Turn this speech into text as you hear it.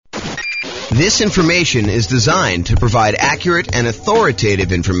This information is designed to provide accurate and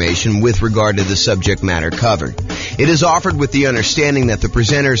authoritative information with regard to the subject matter covered. It is offered with the understanding that the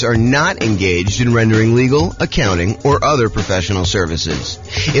presenters are not engaged in rendering legal, accounting, or other professional services.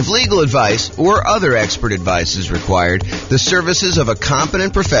 If legal advice or other expert advice is required, the services of a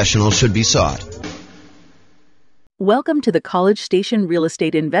competent professional should be sought. Welcome to the College Station Real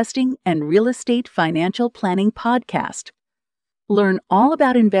Estate Investing and Real Estate Financial Planning Podcast. Learn all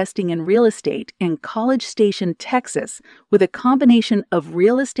about investing in real estate in College Station, Texas, with a combination of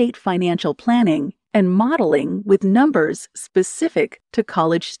real estate financial planning and modeling with numbers specific to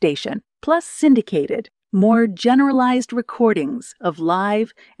College Station, plus syndicated, more generalized recordings of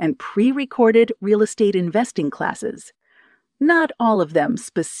live and pre-recorded real estate investing classes. Not all of them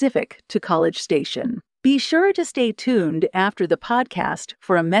specific to College Station. Be sure to stay tuned after the podcast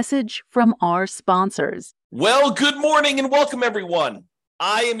for a message from our sponsors. Well, good morning and welcome, everyone.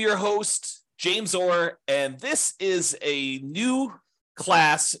 I am your host, James Orr, and this is a new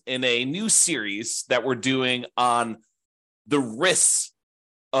class in a new series that we're doing on the risks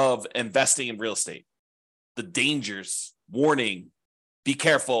of investing in real estate, the dangers, warning, be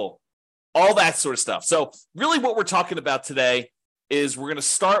careful, all that sort of stuff. So really what we're talking about today is we're going to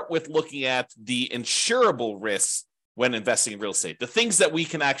start with looking at the insurable risks when investing in real estate, the things that we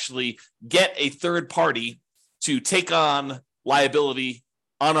can actually get a third party to take on liability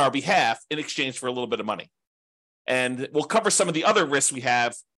on our behalf in exchange for a little bit of money. And we'll cover some of the other risks we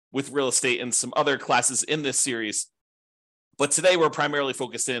have with real estate in some other classes in this series. But today we're primarily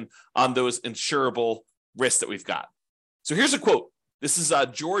focused in on those insurable risks that we've got. So here's a quote. This is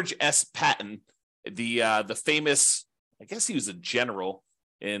George S. Patton, the famous, I guess he was a general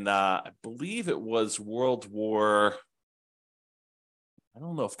in, I believe it was World War, I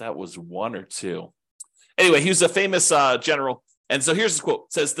don't know if that was one or two. Anyway, he was a famous general. And so here's the quote.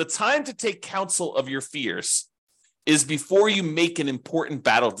 It says, "The time to take counsel of your fears is before you make an important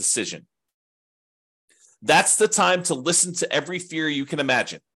battle decision. That's the time to listen to every fear you can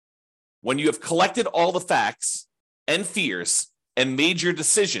imagine. When you have collected all the facts and fears and made your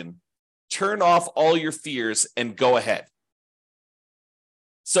decision, turn off all your fears and go ahead."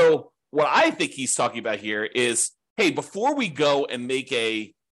 So what I think he's talking about here is, hey, before we go and make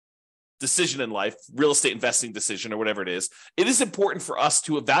a decision in life, real estate investing decision or whatever it is important for us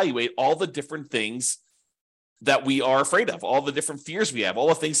to evaluate all the different things that we are afraid of, all the different fears we have, all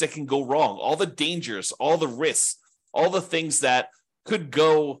the things that can go wrong, all the dangers, all the risks, all the things that could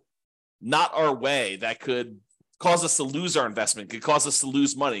go not our way, that could cause us to lose our investment, could cause us to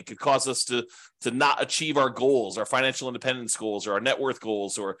lose money, could cause us to not achieve our goals, our financial independence goals, or our net worth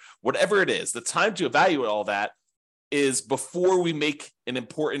goals, or whatever it is. The time to evaluate all that is before we make an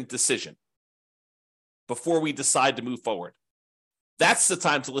important decision, before we decide to move forward. That's the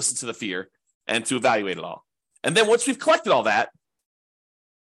time to listen to the fear and to evaluate it all. And then once we've collected all that,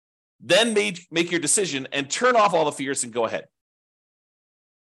 then make your decision and turn off all the fears and go ahead.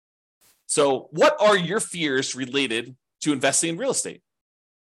 So what are your fears related to investing in real estate?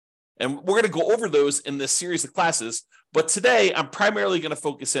 And we're going to go over those in this series of classes. But today, I'm primarily going to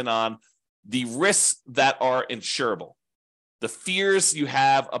focus in on the risks that are insurable, the fears you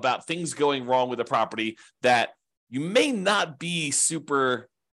have about things going wrong with a property that you may not want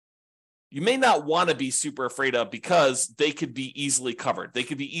to be super afraid of because they could be easily covered. They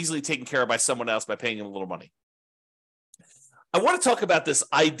could be easily taken care of by someone else by paying them a little money. I want to talk about this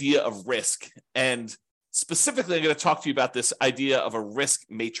idea of risk, and specifically, I'm going to talk to you about this idea of a risk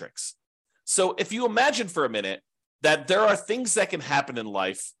matrix. So if you imagine for a minute that there are things that can happen in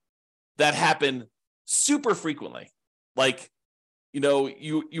life that happen super frequently, like,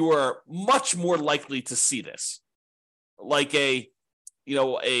 you are much more likely to see this, like an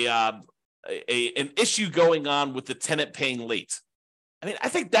issue going on with the tenant paying late. I mean, I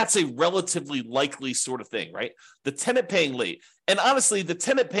think that's a relatively likely sort of thing, right? The tenant paying late. And honestly, the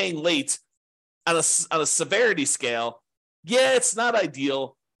tenant paying late on a severity scale, yeah, it's not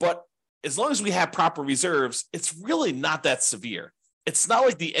ideal, but as long as we have proper reserves, it's really not that severe. It's not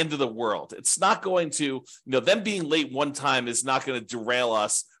like the end of the world. It's not going to, them being late one time is not going to derail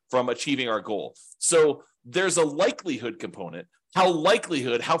us from achieving our goal. So there's a likelihood component, how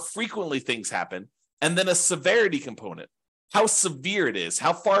frequently things happen, and then a severity component, how severe it is,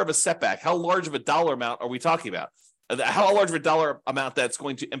 how far of a setback, how large of a dollar amount are we talking about, how large of a dollar amount that's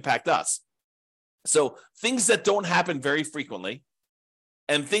going to impact us. So things that don't happen very frequently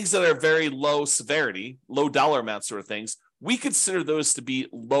and things that are very low severity, low dollar amount sort of things, we consider those to be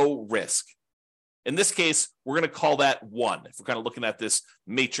low risk. In this case, we're going to call that 1. If we're kind of looking at this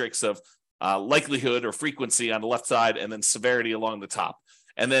matrix of likelihood or frequency on the left side and then severity along the top.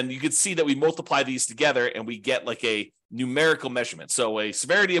 And then you can see that we multiply these together and we get like a numerical measurement. So a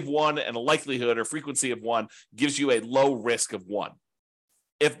severity of 1 and a likelihood or frequency of 1 gives you a low risk of 1.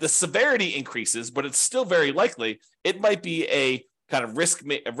 If the severity increases, but it's still very likely, it might be a kind of risk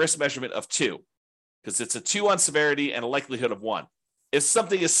measurement of 2, because it's a 2 on severity and a likelihood of 1. If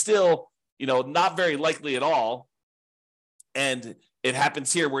something is still, not very likely at all, and it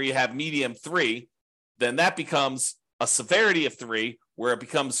happens here where you have medium 3, then that becomes a severity of 3, where it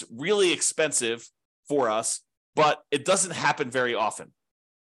becomes really expensive for us, but it doesn't happen very often.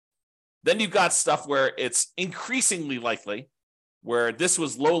 Then you've got stuff where it's increasingly likely, where this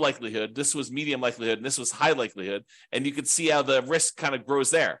was low likelihood, this was medium likelihood, and this was high likelihood, and you can see how the risk kind of grows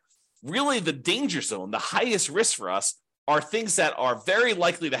there. Really, the danger zone, the highest risk for us, are things that are very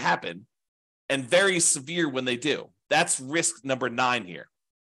likely to happen and very severe when they do. That's risk number 9 here.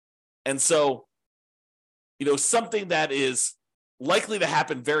 And so, something that is likely to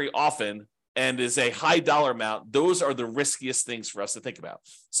happen very often and is a high dollar amount, those are the riskiest things for us to think about.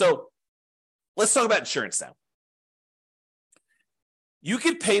 So let's talk about insurance now. You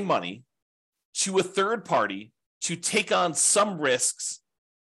could pay money to a third party to take on some risks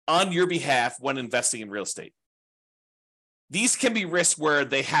on your behalf when investing in real estate. These can be risks where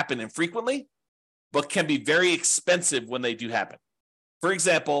they happen infrequently, but can be very expensive when they do happen. For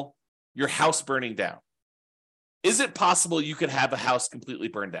example, your house burning down. Is it possible you could have a house completely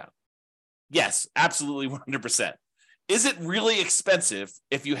burned down? Yes, absolutely 100%. Is it really expensive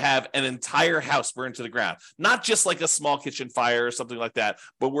if you have an entire house burned to the ground? Not just like a small kitchen fire or something like that,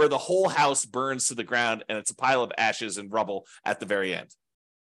 but where the whole house burns to the ground and it's a pile of ashes and rubble at the very end.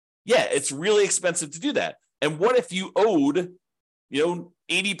 Yeah, it's really expensive to do that. And what if you owed,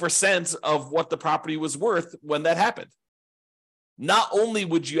 80% of what the property was worth when that happened? Not only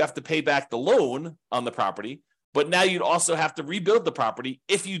would you have to pay back the loan on the property, but now you'd also have to rebuild the property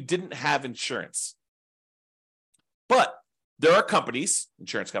if you didn't have insurance. But there are companies,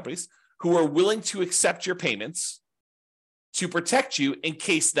 insurance companies, who are willing to accept your payments to protect you in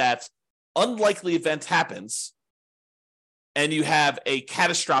case that unlikely event happens and you have a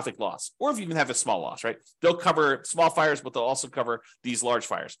catastrophic loss, or if you even have a small loss, right? They'll cover small fires, but they'll also cover these large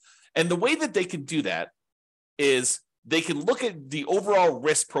fires. And the way that they can do that is they can look at the overall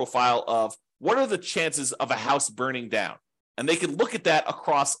risk profile of what are the chances of a house burning down? And they can look at that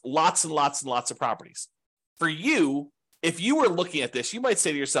across lots and lots and lots of properties. For you, if you were looking at this, you might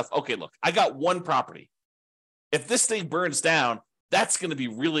say to yourself, okay, look, I got one property. If this thing burns down, that's going to be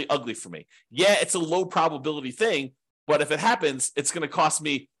really ugly for me. Yeah, it's a low probability thing, but if it happens, it's going to cost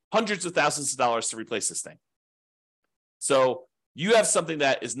me hundreds of thousands of dollars to replace this thing. So you have something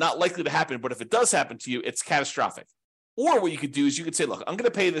that is not likely to happen, but if it does happen to you, it's catastrophic. Or what you could do is you could say, look, I'm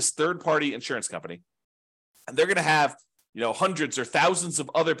going to pay this third-party insurance company, and they're going to have, hundreds or thousands of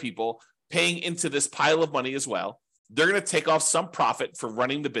other people paying into this pile of money as well. They're going to take off some profit for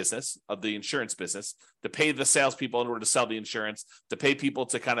running the business of the insurance business, to pay the salespeople in order to sell the insurance, to pay people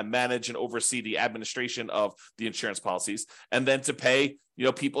to kind of manage and oversee the administration of the insurance policies, and then to pay,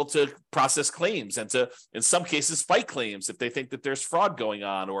 people to process claims and to, in some cases, fight claims if they think that there's fraud going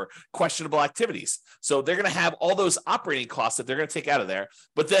on or questionable activities. So they're going to have all those operating costs that they're going to take out of there.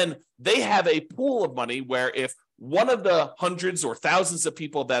 But then they have a pool of money where if one of the hundreds or thousands of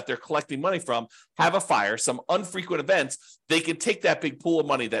people that they're collecting money from have a fire, some unfrequent events, they can take that big pool of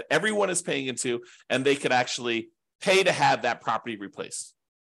money that everyone is paying into, and they could actually pay to have that property replaced.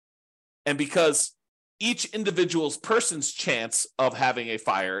 And because each individual's person's chance of having a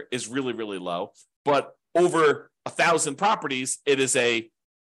fire is really, really low, but over 1,000 properties, it is a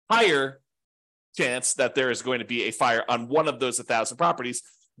higher chance that there is going to be a fire on one of those 1,000 properties.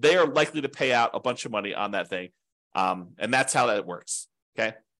 They are likely to pay out a bunch of money on that thing. And that's how that works.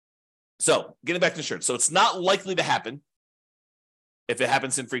 Okay. So getting back to insurance. So it's not likely to happen if it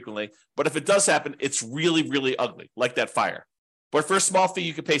happens infrequently, but if it does happen, it's really, really ugly, like that fire. But for a small fee,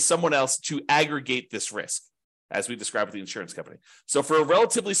 you could pay someone else to aggregate this risk, as we described with the insurance company. So for a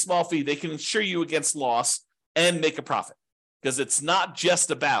relatively small fee, they can insure you against loss and make a profit, because it's not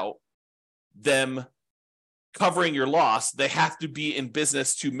just about them covering your loss. They have to be in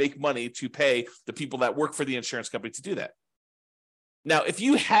business to make money to pay the people that work for the insurance company to do that. Now, if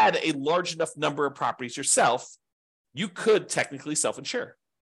you had a large enough number of properties yourself, you could technically self-insure,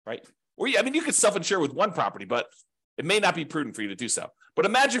 right? Or you could self-insure with one property, but it may not be prudent for you to do so. But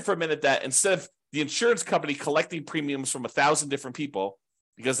imagine for a minute that instead of the insurance company collecting premiums from 1,000 different people,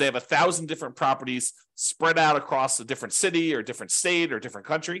 because they have 1,000 different properties spread out across a different city or different state or different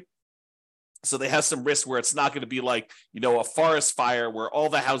country, so they have some risk where it's not going to be like, a forest fire where all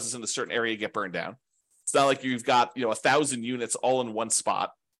the houses in a certain area get burned down. It's not like you've got, 1,000 units all in one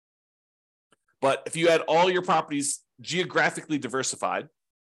spot. But if you had all your properties geographically diversified,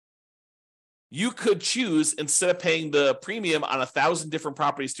 you could choose, instead of paying the premium on 1,000 different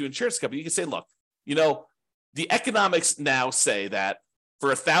properties to insurance company, you can say, look, the economics now say that for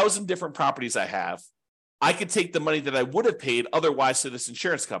 1,000 different properties I have, I could take the money that I would have paid otherwise to this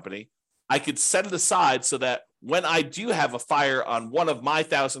insurance company. I could set it aside so that when I do have a fire on one of my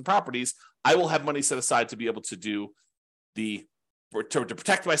 1,000 properties, I will have money set aside to be able to do to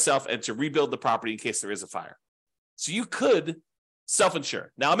protect myself and to rebuild the property in case there is a fire. So you could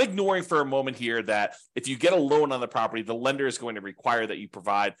self-insure. Now, I'm ignoring for a moment here that if you get a loan on the property, the lender is going to require that you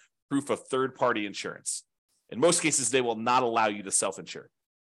provide proof of third-party insurance. In most cases, they will not allow you to self-insure.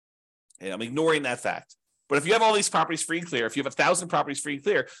 And I'm ignoring that fact. But if you have all these properties free and clear, if you have 1,000 properties free and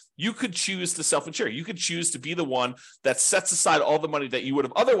clear, you could choose to self-insure. You could choose to be the one that sets aside all the money that you would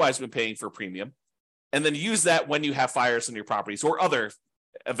have otherwise been paying for premium, and then use that when you have fires in your properties or other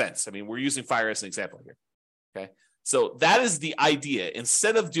events. I mean, we're using fire as an example here. Okay. So that is the idea.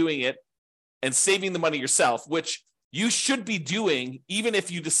 Instead of doing it and saving the money yourself, which you should be doing even if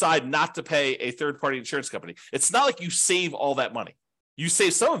you decide not to pay a third-party insurance company. It's not like you save all that money. You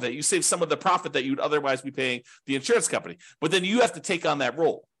save some of it. You save some of the profit that you'd otherwise be paying the insurance company. But then you have to take on that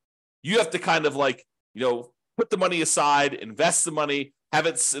role. You have to kind of put the money aside, invest the money, have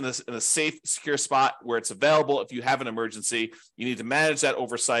it in a safe, secure spot where it's available if you have an emergency. You need to manage that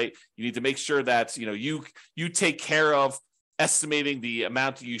oversight. You need to make sure that you take care of estimating the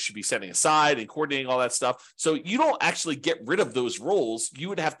amount that you should be setting aside and coordinating all that stuff. So you don't actually get rid of those roles. You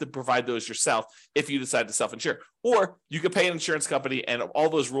would have to provide those yourself if you decide to self-insure. Or you could pay an insurance company and all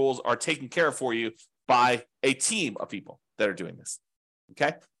those roles are taken care of for you by a team of people that are doing this.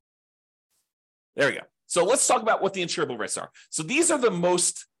 Okay? There we go. So let's talk about what the insurable risks are. So these are the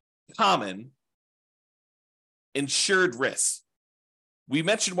most common insured risks. We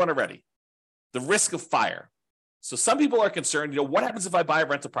mentioned one already, the risk of fire. So some people are concerned, what happens if I buy a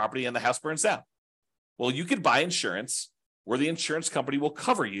rental property and the house burns down? Well, you could buy insurance where the insurance company will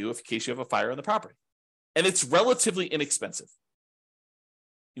cover you in case you have a fire on the property. And it's relatively inexpensive.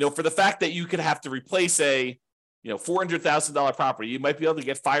 For the fact that you could have to replace a, $400,000 property, you might be able to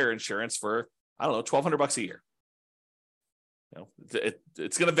get fire insurance for, $1,200 a year.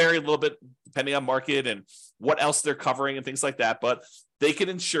 It's going to vary a little bit depending on market and what else they're covering and things like that. But they can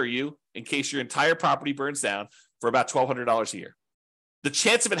insure you in case your entire property burns down for about $1,200 a year. The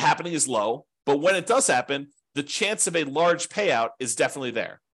chance of it happening is low, but when it does happen, the chance of a large payout is definitely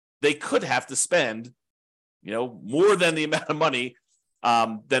there. They could have to spend, more than the amount of money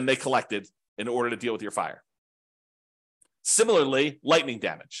than they collected in order to deal with your fire. Similarly, lightning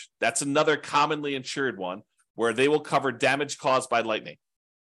damage. That's another commonly insured one where they will cover damage caused by lightning.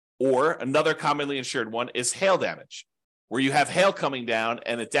 Or another commonly insured one is hail damage, where you have hail coming down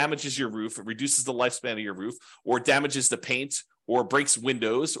and it damages your roof, it reduces the lifespan of your roof, or damages the paint, or breaks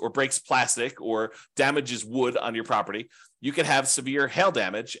windows, or breaks plastic, or damages wood on your property. You can have severe hail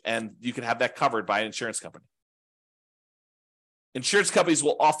damage, and you can have that covered by an insurance company. Insurance companies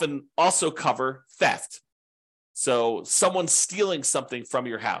will often also cover theft. So someone stealing something from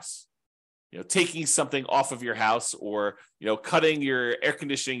your house, taking something off of your house, or, cutting your air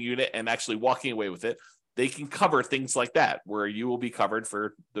conditioning unit and actually walking away with it. They can cover things like that, where you will be covered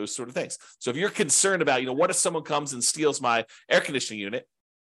for those sort of things. So if you're concerned about, what if someone comes and steals my air conditioning unit,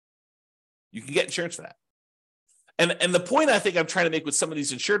 you can get insurance for that. And the point I think I'm trying to make with some of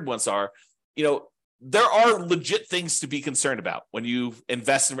these insured ones are, there are legit things to be concerned about when you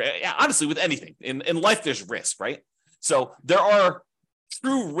invest in, honestly, with anything. In life, there's risk, right? So there are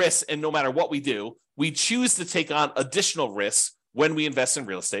true risks, and no matter what we do, we choose to take on additional risks when we invest in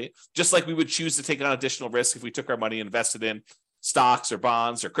real estate, just like we would choose to take on additional risk if we took our money and invested in stocks or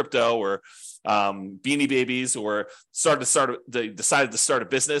bonds or crypto or Beanie Babies, or decided to start a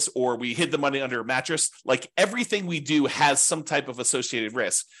business, or we hid the money under a mattress. Like, everything we do has some type of associated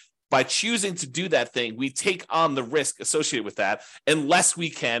risk. By choosing to do that thing, we take on the risk associated with that, unless we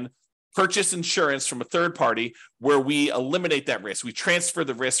can purchase insurance from a third party where we eliminate that risk. We transfer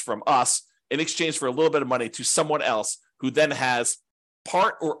the risk from us in exchange for a little bit of money to someone else who then has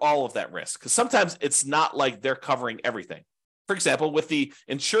part or all of that risk. Because sometimes it's not like they're covering everything. For example, with the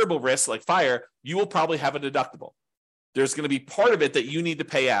insurable risks like fire, you will probably have a deductible. There's going to be part of it that you need to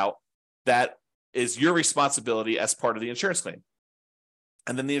pay out that is your responsibility as part of the insurance claim.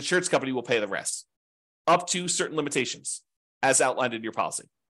 And then the insurance company will pay the rest up to certain limitations as outlined in your policy.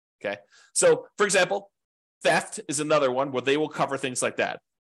 Okay. So, for example, theft is another one where they will cover things like that.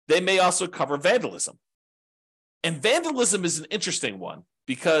 They may also cover vandalism. And vandalism is an interesting one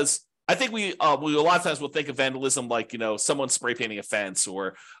because I think we a lot of times we'll think of vandalism like, someone spray painting a fence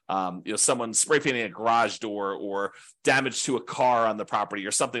or, someone spray painting a garage door or damage to a car on the property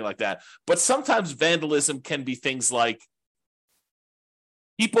or something like that. But sometimes vandalism can be things like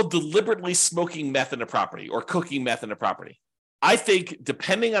people deliberately smoking meth in a property or cooking meth in a property. I think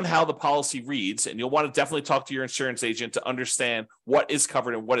depending on how the policy reads, and you'll want to definitely talk to your insurance agent to understand what is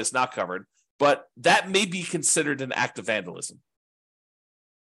covered and what is not covered, but that may be considered an act of vandalism.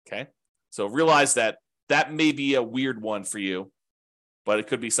 Okay, so realize that may be a weird one for you, but it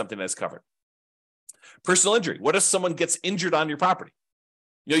could be something that's covered. Personal injury. What if someone gets injured on your property?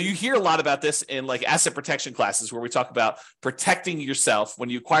 You hear a lot about this in like asset protection classes where we talk about protecting yourself when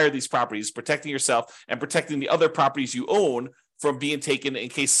you acquire these properties, protecting yourself and protecting the other properties you own from being taken in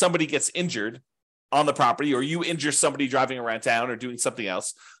case somebody gets injured on the property or you injure somebody driving around town or doing something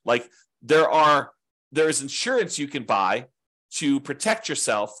else. Like there is insurance you can buy to protect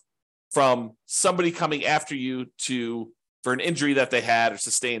yourself from somebody coming after you for an injury that they had or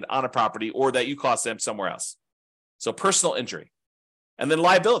sustained on a property or that you caused them somewhere else. So personal injury. And then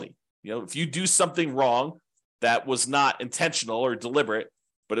liability. If you do something wrong that was not intentional or deliberate,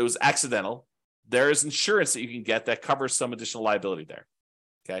 but it was accidental, there is insurance that you can get that covers some additional liability there.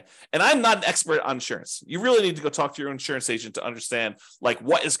 Okay. And I'm not an expert on insurance. You really need to go talk to your insurance agent to understand like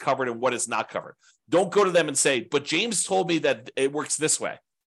what is covered and what is not covered. Don't go to them and say, but James told me that it works this way.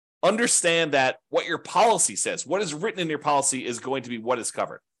 Understand that what your policy says, what is written in your policy is going to be what is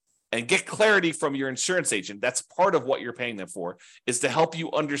covered. And get clarity from your insurance agent. That's part of what you're paying them for, is to help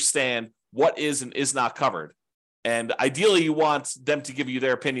you understand what is and is not covered. And ideally, you want them to give you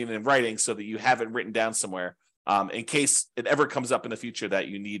their opinion in writing so that you have it written down somewhere in case it ever comes up in the future that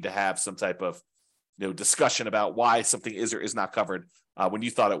you need to have some type of discussion about why something is or is not covered when you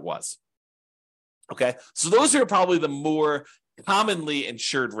thought it was. Okay, so those are probably the more commonly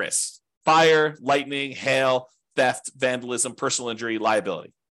insured risks: fire, lightning, hail, theft, vandalism, personal injury,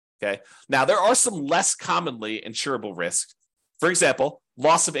 liability. Okay, now there are some less commonly insurable risks. For example,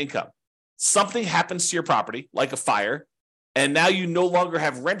 loss of income. Something happens to your property, like a fire, and now you no longer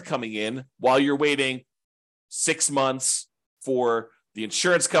have rent coming in while you're waiting 6 months for the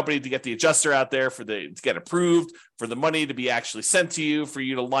insurance company to get the adjuster out there to get approved, for the money to be actually sent to you, for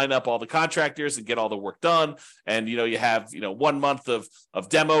you to line up all the contractors and get all the work done. And, you have, 1 month of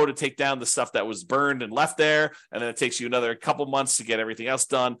demo to take down the stuff that was burned and left there. And then it takes you another couple months to get everything else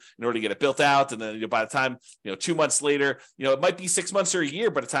done in order to get it built out. And then by the time, 2 months later, it might be 6 months or a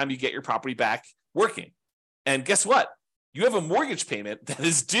year by the time you get your property back working. And guess what? You have a mortgage payment that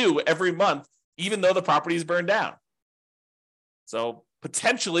is due every month, even though the property is burned down. So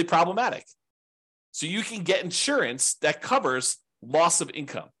potentially problematic. So you can get insurance that covers loss of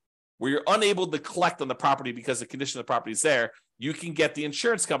income, where you're unable to collect on the property because the condition of the property is there. You can get the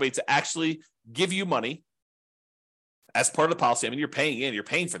insurance company to actually give you money as part of the policy. I mean, you're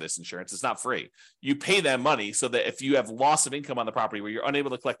paying for this insurance. It's not free. You pay them money so that if you have loss of income on the property where you're unable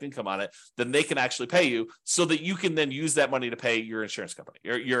to collect income on it, then they can actually pay you so that you can then use that money to pay your insurance company,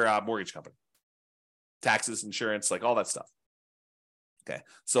 your mortgage company, taxes, insurance, like all that stuff. Okay,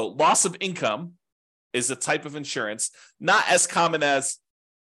 so loss of income is a type of insurance, not as common as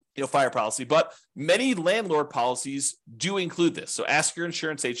fire policy, but many landlord policies do include this. So ask your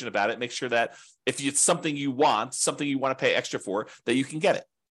insurance agent about it. Make sure that if it's something you want to pay extra for, that you can get it.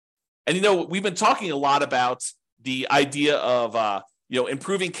 And we've been talking a lot about the idea of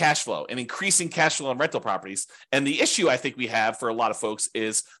improving cash flow and increasing cash flow on rental properties. And the issue I think we have for a lot of folks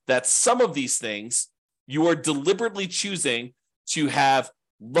is that some of these things you are deliberately choosing to have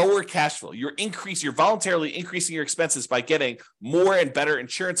lower cash flow. You're voluntarily increasing your expenses by getting more and better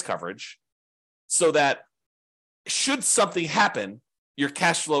insurance coverage so that should something happen, your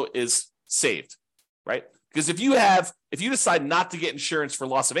cash flow is saved, right? Because if you decide not to get insurance for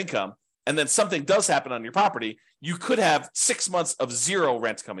loss of income and then something does happen on your property, you could have 6 months of zero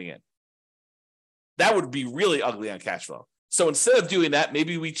rent coming in. That would be really ugly on cash flow. So instead of doing that,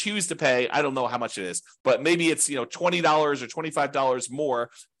 maybe we choose to pay, I don't know how much it is, but maybe it's $20 or $25 more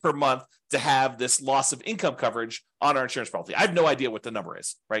per month to have this loss of income coverage on our insurance policy. I have no idea what the number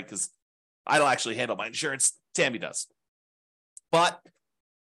is, right? Because I don't actually handle my insurance. Tammy does. But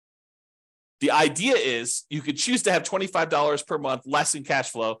the idea is you could choose to have $25 per month less in cash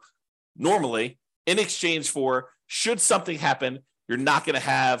flow normally in exchange for, should something happen, you're not going to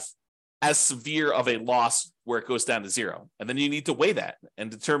have as severe of a loss where it goes down to zero. And then you need to weigh that and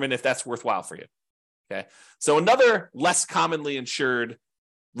determine if that's worthwhile for you. Okay. So another less commonly insured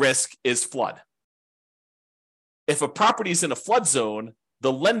risk is flood. If a property is in a flood zone,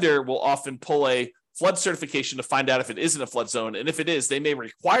 the lender will often pull a flood certification to find out if it isn't a flood zone. And if it is, they may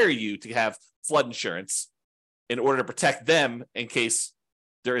require you to have flood insurance in order to protect them in case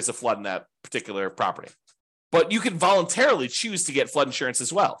there is a flood in that particular property. But you can voluntarily choose to get flood insurance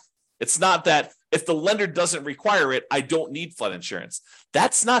as well. It's not that if the lender doesn't require it, I don't need flood insurance.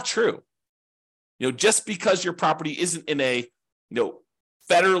 That's not true. Just because your property isn't in a,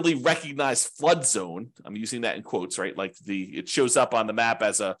 federally recognized flood zone, I'm using that in quotes, right? Like it shows up on the map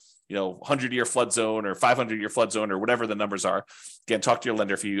as a, 100-year flood zone or 500-year flood zone or whatever the numbers are. Again, talk to your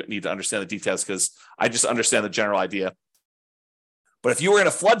lender if you need to understand the details, because I just understand the general idea. But if you were in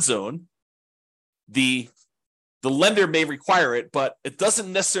a flood zone, the lender may require it, but it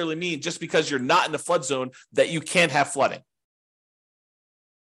doesn't necessarily mean just because you're not in the flood zone that you can't have flooding.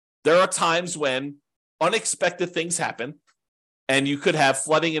 There are times when unexpected things happen and you could have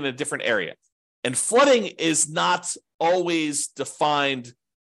flooding in a different area. And flooding is not always defined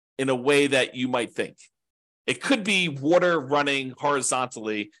in a way that you might think. It could be water running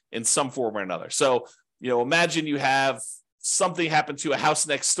horizontally in some form or another. So, imagine you have something happen to a house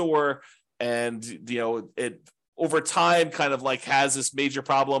next door and, it over time kind of like has this major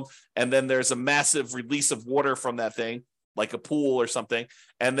problem. And then there's a massive release of water from that thing, like a pool or something.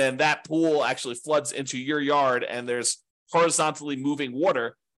 And then that pool actually floods into your yard and there's horizontally moving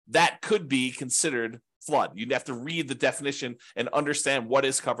water. That could be considered flood. You'd have to read the definition and understand what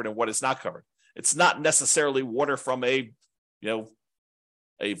is covered and what is not covered. It's not necessarily water from a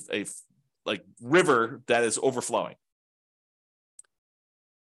river that is overflowing.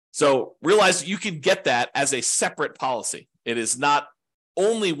 So realize you can get that as a separate policy. It is not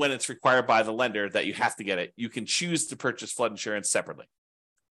only when it's required by the lender that you have to get it. You can choose to purchase flood insurance separately.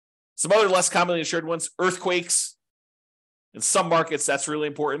 Some other less commonly insured ones, earthquakes. In some markets, that's really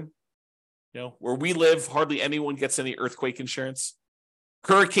important. Where we live, hardly anyone gets any earthquake insurance.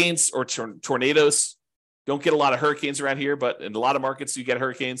 Hurricanes or tornadoes. Don't get a lot of hurricanes around here, but in a lot of markets, you get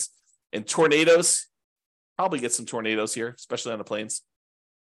hurricanes. And tornadoes, probably get some tornadoes here, especially on the plains.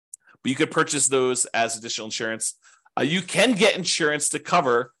 But you could purchase those as additional insurance. You can get insurance to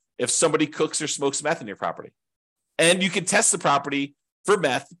cover if somebody cooks or smokes meth in your property. And you can test the property for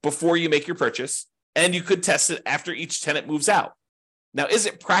meth before you make your purchase. And you could test it after each tenant moves out. Now, is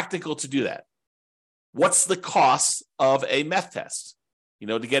it practical to do that? What's the cost of a meth test?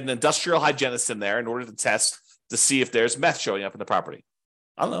 To get an industrial hygienist in there in order to test to see if there's meth showing up in the property.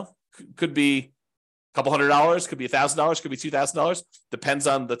 I don't know. Could be a couple $100, could be $1,000, could be $2,000. Depends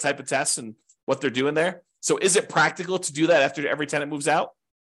on the type of test and what they're doing there. So is it practical to do that after every tenant moves out?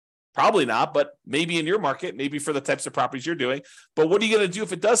 Probably not, but maybe in your market, maybe for the types of properties you're doing. But what are you going to do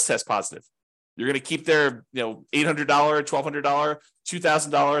if it does test positive? You're going to keep their $800, $1,200, $2,000,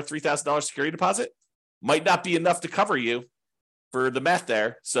 $3,000 security deposit? Might not be enough to cover you for the meth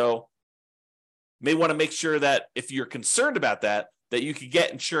there. So may want to make sure that if you're concerned about that you can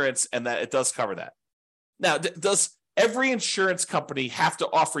get insurance and that it does cover that. Now, does every insurance company have to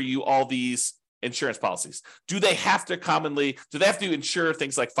offer you all these insurance policies? Do they have to insure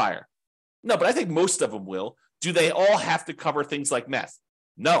things like fire? No, but I think most of them will. Do they all have to cover things like meth?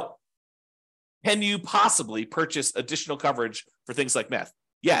 No. Can you possibly purchase additional coverage for things like meth?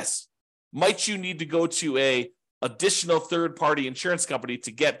 Yes. Might you need to go to a additional third-party insurance company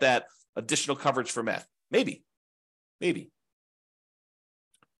to get that additional coverage for meth? Maybe.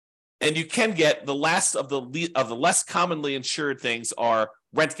 And you can get the last of the less commonly insured things are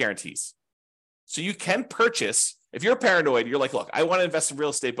rent guarantees. So you can purchase, if you're paranoid, you're like, look, I want to invest in real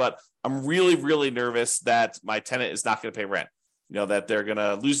estate, but I'm really, really nervous that my tenant is not going to pay rent. That they're going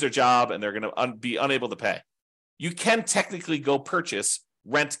to lose their job and they're going to be unable to pay. You can technically go purchase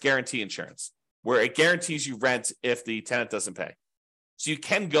rent guarantee insurance, where it guarantees you rent if the tenant doesn't pay. So you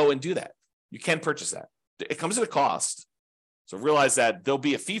can go and do that. You can purchase that. It comes at a cost. So realize that there'll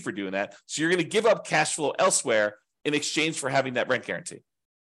be a fee for doing that. So you're going to give up cash flow elsewhere in exchange for having that rent guarantee.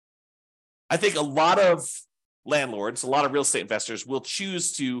 I think a lot of landlords, a lot of real estate investors will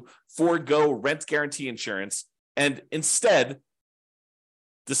choose to forego rent guarantee insurance and instead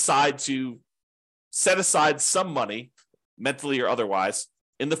decide to set aside some money, mentally or otherwise,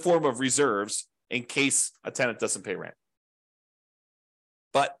 in the form of reserves in case a tenant doesn't pay rent.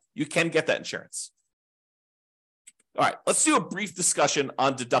 But you can get that insurance. All right, let's do a brief discussion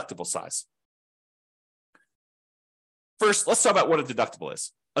on deductible size. First, let's talk about what a deductible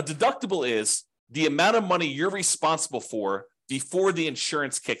is. A deductible is the amount of money you're responsible for before the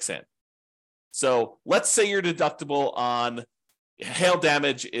insurance kicks in. So let's say your deductible on hail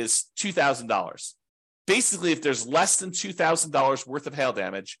damage is $2,000. Basically, if there's less than $2,000 worth of hail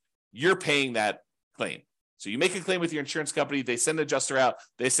damage, you're paying that claim. So you make a claim with your insurance company, they send an adjuster out,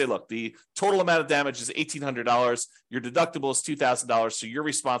 they say, look, the total amount of damage is $1,800, your deductible is $2,000, so you're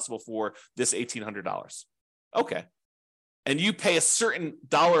responsible for this $1,800. Okay. And you pay a certain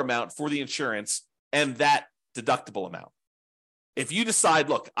dollar amount for the insurance and that deductible amount. If you decide,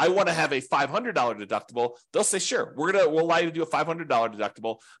 look, I want to have a $500 deductible, they'll say, sure, we'll allow you to do a $500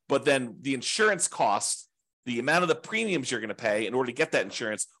 deductible, but then the insurance cost, the amount of the premiums you're going to pay in order to get that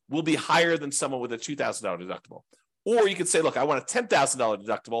insurance will be higher than someone with a $2,000 deductible. Or you could say, look, I want a $10,000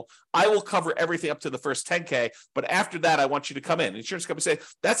 deductible. I will cover everything up to the first $10K, but after that, I want you to come in. The insurance company say,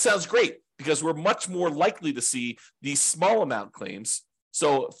 that sounds great because we're much more likely to see these small amount claims.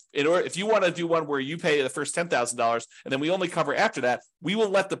 So if you want to do one where you pay the first $10,000 and then we only cover after that, we will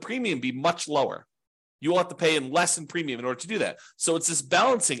let the premium be much lower. You will have to pay in less in premium in order to do that. So it's this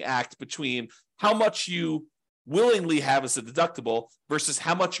balancing act between how much you willingly have as a deductible versus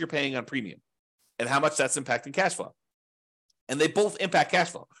how much you're paying on premium and how much that's impacting cash flow. And they both impact cash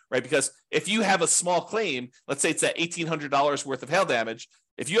flow, right? Because if you have a small claim, let's say it's that $1,800 worth of hail damage,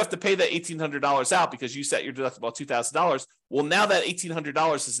 if you have to pay that $1,800 out because you set your deductible at $2,000, well, now that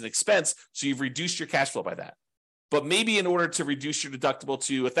 $1,800 is an expense, so you've reduced your cash flow by that. But maybe in order to reduce your deductible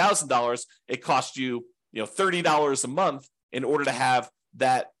to $1,000, it costs you, $30 a month in order to have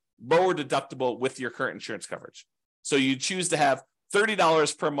that lower deductible with your current insurance coverage. So you choose to have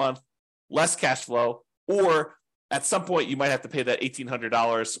 $30 per month, less cash flow, or at some point you might have to pay that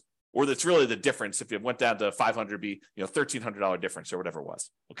 $1,800, or that's really the difference. If it went down to $500, be $1,300 difference or whatever it was.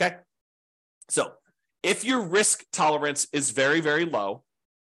 Okay. So if your risk tolerance is very, very low,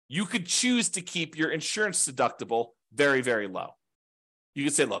 you could choose to keep your insurance deductible very, very low. You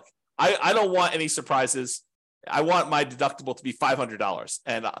could say, look, I don't want any surprises. I want my deductible to be $500.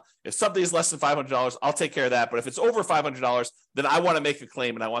 And if something is less than $500, I'll take care of that. But if it's over $500, then I want to make a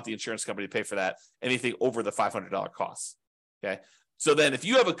claim and I want the insurance company to pay for that, anything over the $500 costs. Okay. So then if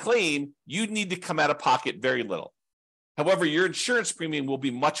you have a claim, you need to come out of pocket very little. However, your insurance premium will be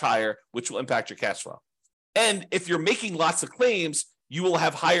much higher, which will impact your cash flow. And if you're making lots of claims, you will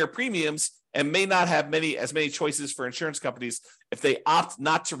have higher premiums and may not have as many choices for insurance companies if they opt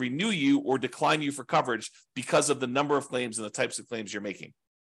not to renew you or decline you for coverage because of the number of claims and the types of claims you're making,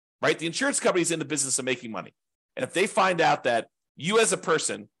 right? The insurance company is in the business of making money. And if they find out that you as a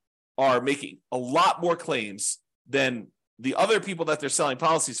person are making a lot more claims than the other people that they're selling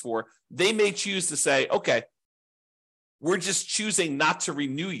policies for, they may choose to say, okay, we're just choosing not to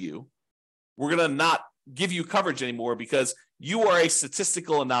renew you. We're going to not give you coverage anymore because you are a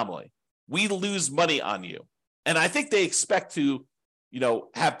statistical anomaly. We lose money on you. And I think they expect to,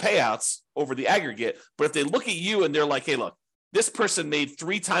 have payouts over the aggregate. But if they look at you and they're like, hey, look, this person made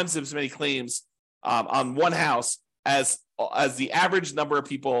 3 times as many claims on one house as the average number of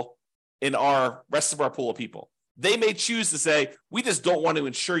people in our rest of our pool of people, they may choose to say, we just don't want to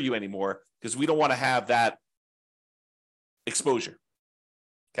insure you anymore because we don't want to have that exposure.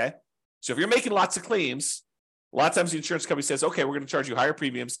 Okay. So if you're making lots of claims, a lot of times the insurance company says, okay, we're going to charge you higher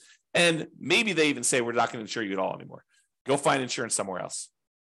premiums. And maybe they even say, we're not going to insure you at all anymore. Go find insurance somewhere else.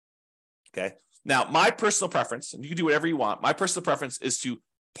 Okay. Now, my personal preference, and you can do whatever you want, my personal preference is to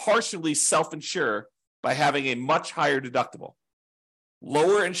partially self-insure by having a much higher deductible,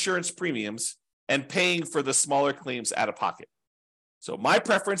 lower insurance premiums, and paying for the smaller claims out of pocket. So my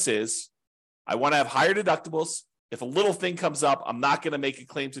preference is I want to have higher deductibles. If a little thing comes up, I'm not going to make a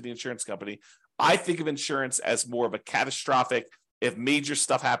claim to the insurance company. I think of insurance as more of a catastrophic. If major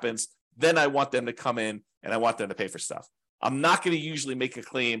stuff happens, then I want them to come in and I want them to pay for stuff. I'm not going to usually make a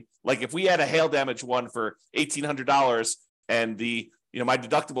claim. Like if we had a hail damage one for $1,800 and my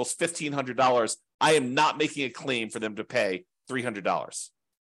deductible is $1,500, I am not making a claim for them to pay $300.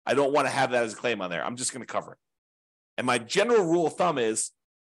 I don't want to have that as a claim on there. I'm just going to cover it. And my general rule of thumb is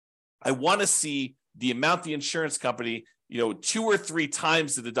I want to see the amount the insurance company, 2 or 3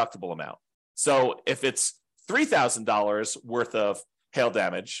 times the deductible amount. So if it's $3,000 worth of hail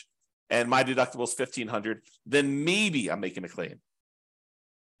damage and my deductible is $1,500, then maybe I'm making a claim.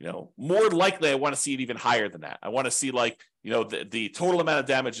 More likely I want to see it even higher than that. I want to see the total amount of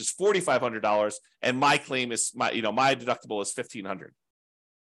damage is $4,500 and my claim is my deductible is $1,500.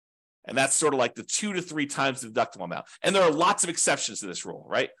 And that's sort of like the 2 to 3 times the deductible amount. And there are lots of exceptions to this rule,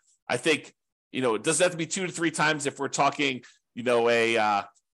 right? I think, it doesn't have to be 2 to 3 times if we're talking,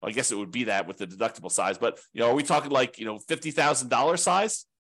 I guess it would be that with the deductible size, but, are we talking like, $50,000 size?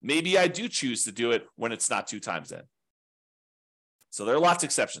 Maybe I do choose to do it when it's not 2 times in. So there are lots of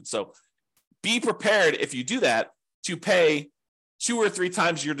exceptions. So be prepared if you do that to pay 2 or 3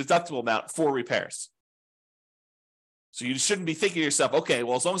 times your deductible amount for repairs. So you shouldn't be thinking to yourself, okay,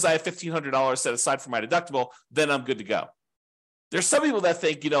 well, as long as I have $1,500 set aside for my deductible, then I'm good to go. There's some people that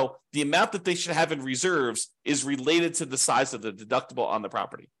think, the amount that they should have in reserves is related to the size of the deductible on the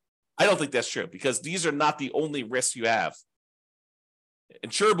property. I don't think that's true because these are not the only risks you have.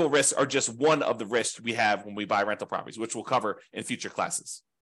 Insurable risks are just one of the risks we have when we buy rental properties, which we'll cover in future classes.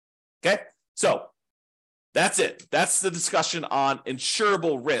 Okay, so that's it. That's the discussion on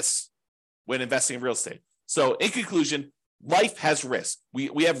insurable risks when investing in real estate. So in conclusion, life has risk.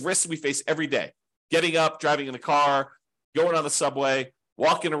 We have risks we face every day. Getting up, driving in the car, going on the subway,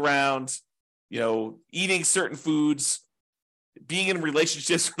 walking around, eating certain foods, being in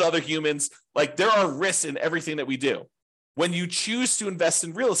relationships with other humans. Like there are risks in everything that we do. When you choose to invest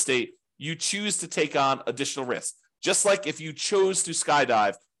in real estate, you choose to take on additional risk. Just like if you chose to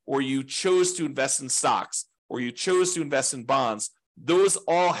skydive or you chose to invest in stocks or you chose to invest in bonds, those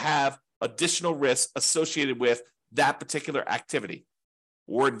all have additional risks associated with that particular activity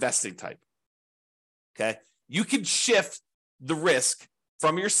or investing type. Okay? You can shift the risk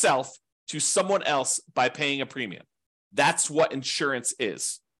from yourself to someone else by paying a premium. That's what insurance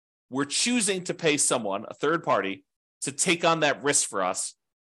is. We're choosing to pay someone, a third party, to take on that risk for us,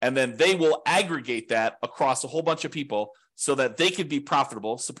 and then they will aggregate that across a whole bunch of people so that they can be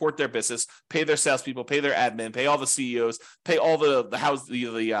profitable, support their business, pay their salespeople, pay their admin, pay all the CEOs, pay all the house,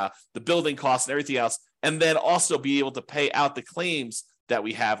 the building costs and everything else, and then also be able to pay out the claims that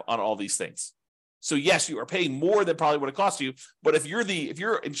we have on all these things. So yes, you are paying more than probably what it costs you, but if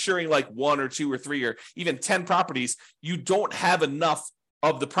you're insuring like 1 or 2 or 3 or even 10 properties, you don't have enough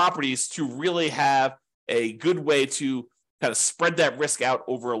of the properties to really have a good way to kind of spread that risk out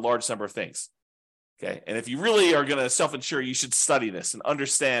over a large number of things. Okay. And if you really are going to self-insure, you should study this and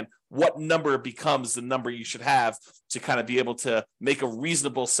understand what number becomes the number you should have to kind of be able to make a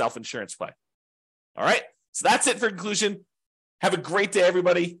reasonable self-insurance play. All right. So that's it for conclusion. Have a great day,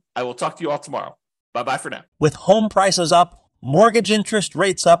 everybody. I will talk to you all tomorrow. Bye-bye for now. With home prices up, mortgage interest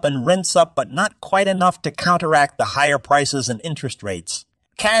rates up, and rents up, but not quite enough to counteract the higher prices and interest rates,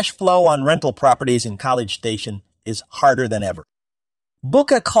 cash flow on rental properties in College Station is harder than ever.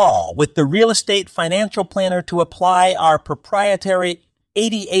 Book a call with the Real Estate Financial Planner to apply our proprietary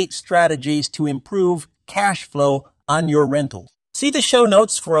 88 strategies to improve cash flow on your rentals. See the show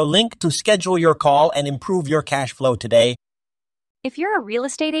notes for a link to schedule your call and improve your cash flow today. If you're a real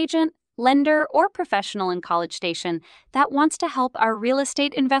estate agent, lender, or professional in College Station that wants to help our real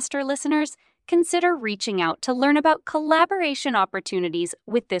estate investor listeners, consider reaching out to learn about collaboration opportunities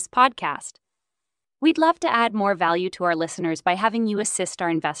with this podcast. We'd love to add more value to our listeners by having you assist our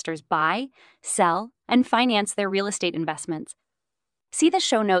investors buy, sell, and finance their real estate investments. See the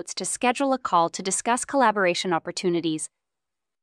show notes to schedule a call to discuss collaboration opportunities.